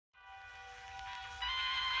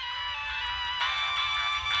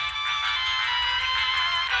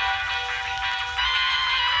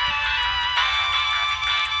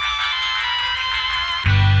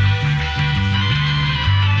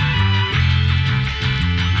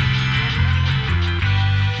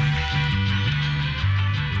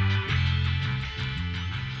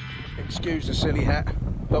excuse the silly hat,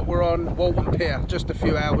 but we're on Walton Pier, just a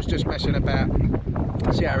few hours, just messing about.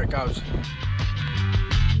 See how it goes.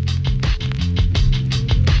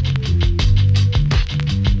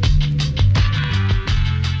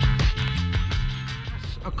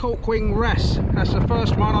 A cork wing wrasse. That's the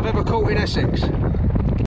first one I've ever caught in Essex.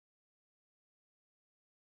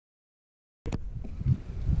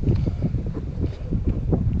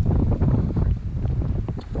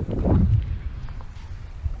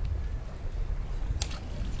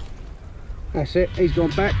 That's it, he's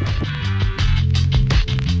gone back.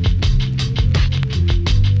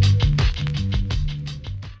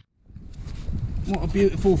 What a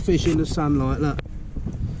beautiful fish in the sunlight, look.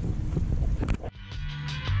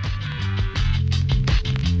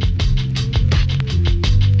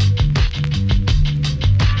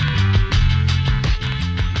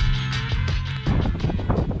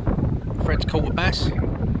 Fred's caught a bass.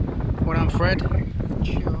 Well done, Fred.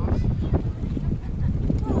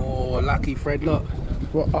 Oh, lucky Fred, look.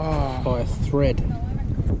 What? Oh, by a thread.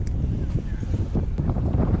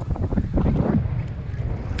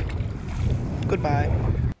 Goodbye.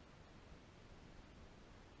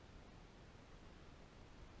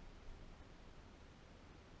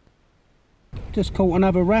 Just caught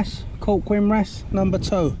another wrasse, cork wing wrasse, number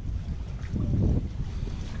 2.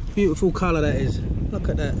 Beautiful colour that is. Look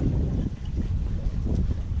at that.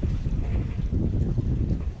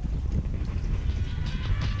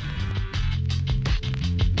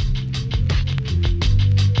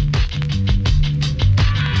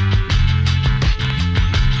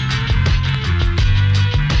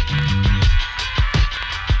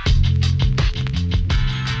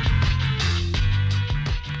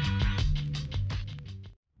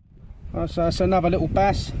 So that's another little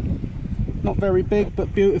bass, not very big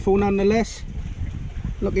but beautiful nonetheless,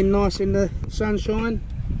 looking nice in the sunshine.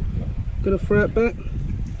 Gonna throw it back.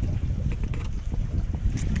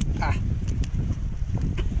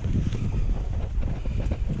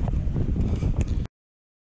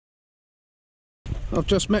 I've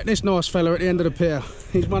just met this nice fella at the end of the pier.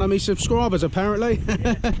 He's one of my subscribers apparently.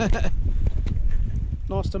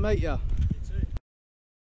 Nice to meet you.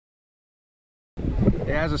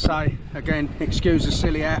 Yeah, as I say, again, excuse the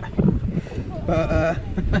silly hat, but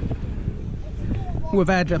we've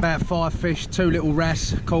had about 5 fish, 2 little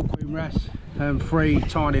wrasse, cork wing wrasse, and 3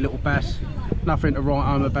 tiny little bass. Nothing to write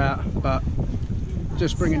home about, but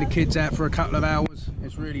just bringing the kids out for a couple of hours.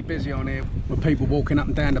 It's really busy on here with people walking up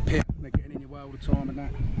and down the pier. They're getting in your way all the time and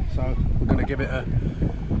that. So we're going to give it a,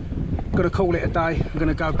 going to call it a day. I'm going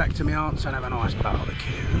to go back to my aunt's and have a nice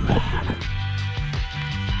barbecue.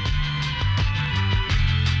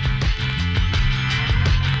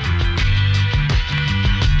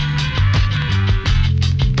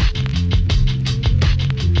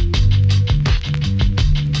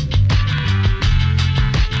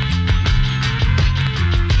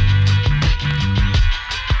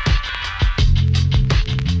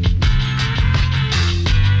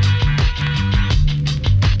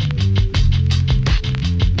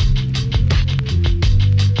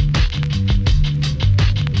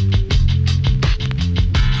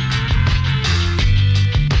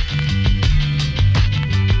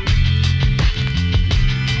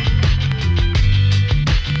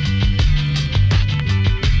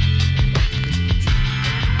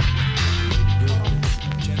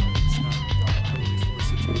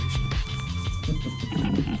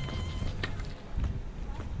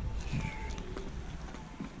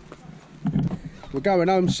 We're going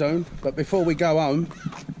home soon, but before we go home,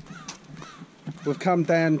 we've come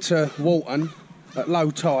down to Walton at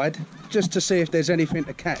low tide just to see if there's anything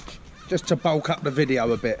to catch, just to bulk up the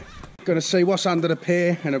video a bit. Going to see what's under the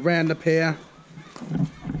pier and around the pier.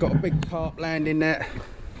 Got a big carp landing net.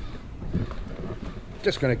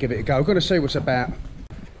 Just going to give it a go. Going to see what's about.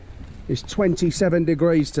 It's 27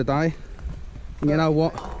 degrees today. And you know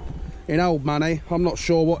what? In old money, I'm not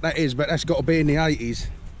sure what that is, but that's got to be in the 80s.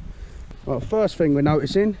 Well, first thing we're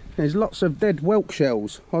noticing, there's lots of dead whelk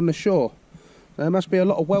shells on the shore. There must be a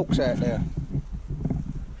lot of whelks out there.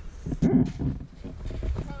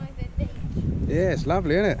 Yeah, it's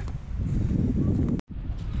lovely, isn't it?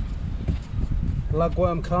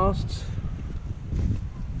 Lugworm casts.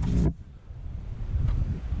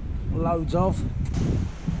 Loads of.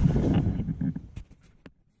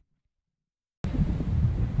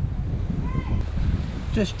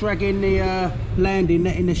 Just dragging the landing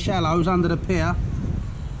net in the shallows under the pier.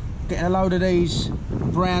 Getting a load of these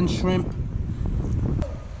brown shrimp.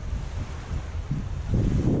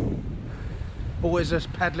 Boys are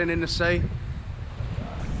paddling in the sea.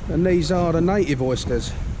 And these are the native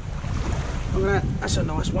oysters. Look at that, that's a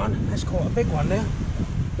nice one. That's quite a big one there.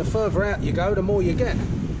 the further out you go, the more you get.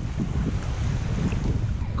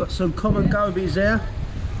 Got some common gobies there.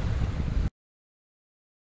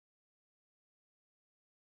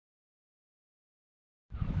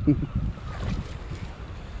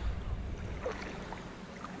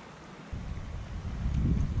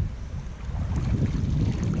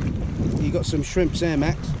 You got some shrimps there,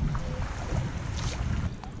 Max.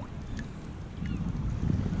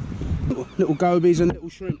 Little gobies and little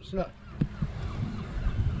shrimps, look.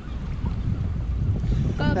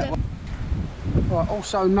 Right,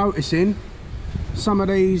 also noticing some of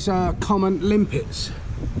these common limpets,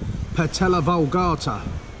 Patella vulgata.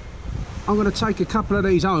 I'm going to take a couple of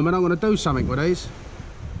these home and I'm going to do something with these.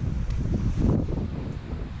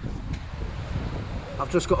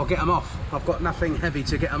 I've just got to get them off. I've got nothing heavy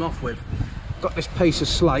to get them off with. Got this piece of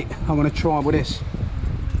slate I'm going to try with this.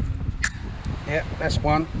 Yep, that's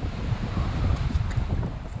one.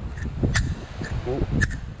 Ooh.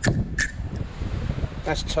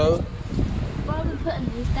 That's two. Why are we putting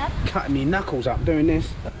these, Dad? Cutting me knuckles up doing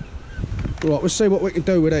this. Right, let's see what we can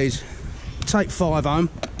do with these. Take 5 home.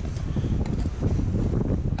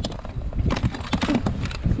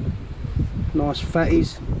 Nice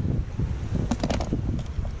fatties.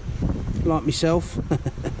 Like myself.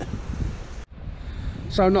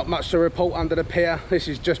 So not much to report under the pier. This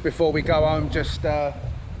is just before we go home. Just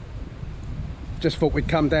thought we'd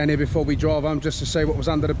come down here before we drive home just to see what was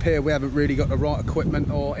under the pier. We haven't really got the right equipment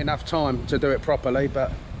or enough time to do it properly, but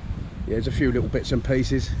yeah, there's a few little bits and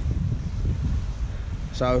pieces.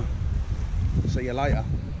 So see you later.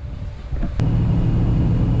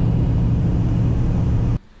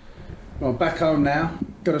 Well, I'm back home now.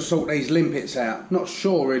 Got to sort these limpets out. Not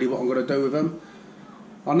sure really what I'm going to do with them.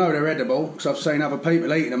 I know they're edible because I've seen other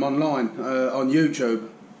people eating them online on YouTube.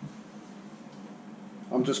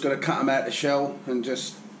 I'm just going to cut them out the shell and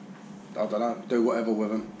just, I don't know, do whatever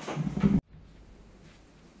with them.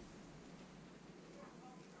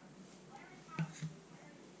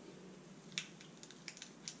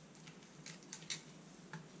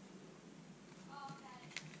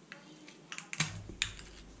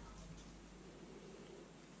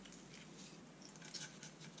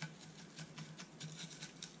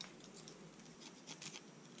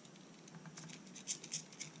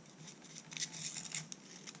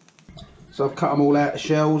 So I've cut them all out of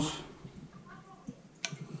shells,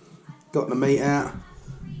 got the meat out,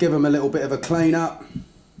 give them a little bit of a clean up.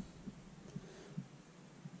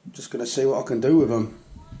 Just going to see what I can do with them.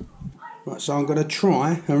 Right, so I'm going to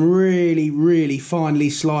try and really finely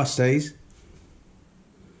slice these.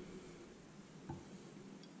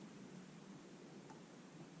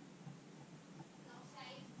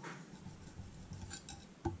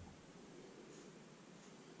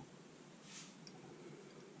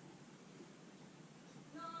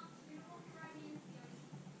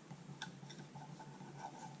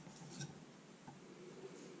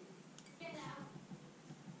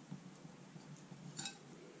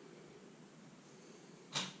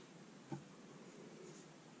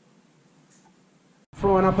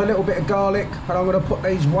 Frying up a little bit of garlic, and I'm going to put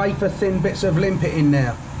these wafer thin bits of limpet in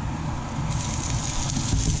now.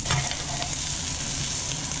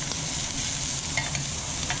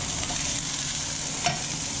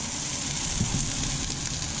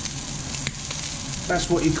 That's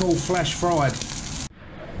what you call flash fried.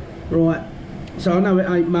 Right, so I know it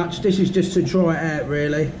ain't much, this is just to try it out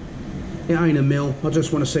really. It ain't a meal, I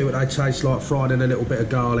just want to see what they taste like fried in a little bit of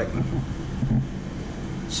garlic.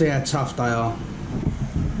 See how tough they are.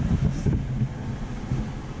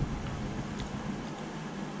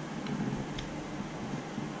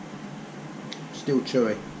 Still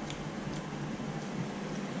chewy.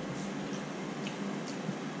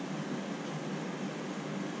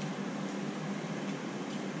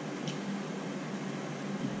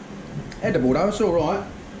 Edible though, it's alright.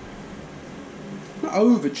 Not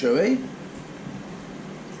over chewy.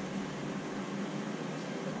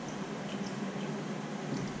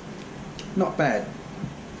 Not bad.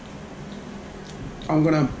 I'm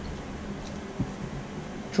gonna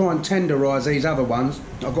try and tenderise these other ones.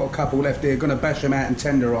 I've got a couple left here, gonna bash them out and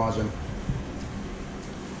tenderise them.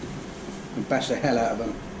 And bash the hell out of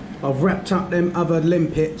them. I've wrapped up them other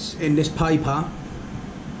limpets in this paper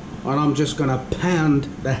and I'm just gonna pound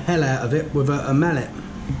the hell out of it with a mallet.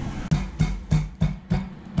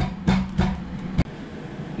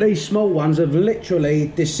 These small ones have literally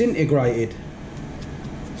disintegrated.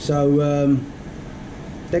 So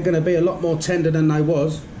they're gonna be a lot more tender than they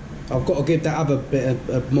was. I've got to give that other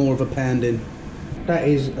bit more of a pounding. That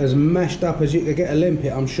is as mashed up as you could get a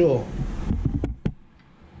limpet, I'm sure.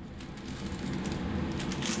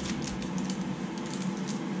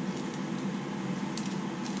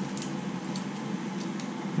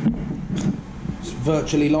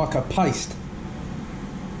 virtually like a paste.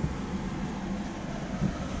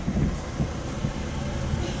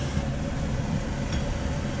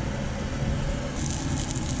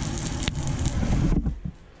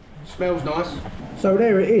 Smells nice. So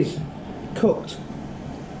there it is, cooked.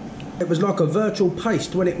 It was like a virtual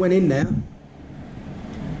paste when it went in there.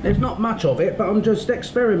 There's not much of it, but I'm just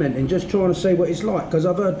experimenting, just trying to see what it's like, because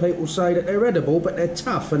I've heard people say that they're edible, but they're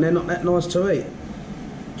tough and they're not that nice to eat.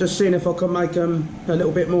 Just seeing if I can make them a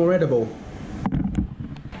little bit more edible.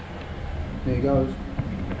 There he goes.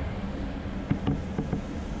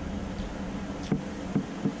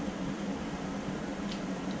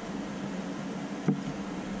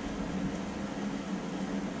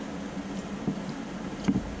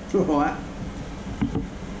 Right.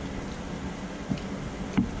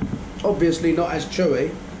 Obviously not as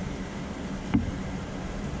chewy.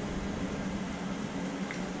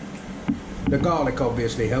 The garlic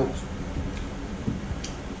obviously helps.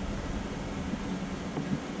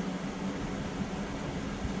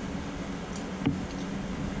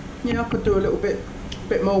 Yeah, I could do a little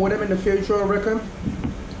bit more with them in the future, I reckon.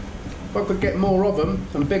 If I could get more of them,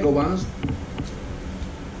 some bigger ones,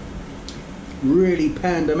 really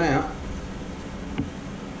pan them out.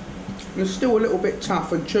 They're still a little bit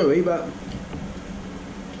tough and chewy, but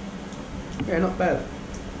yeah, not bad.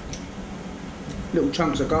 Little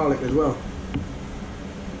chunks of garlic as well.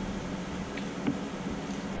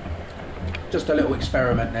 Just a little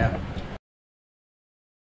experiment now.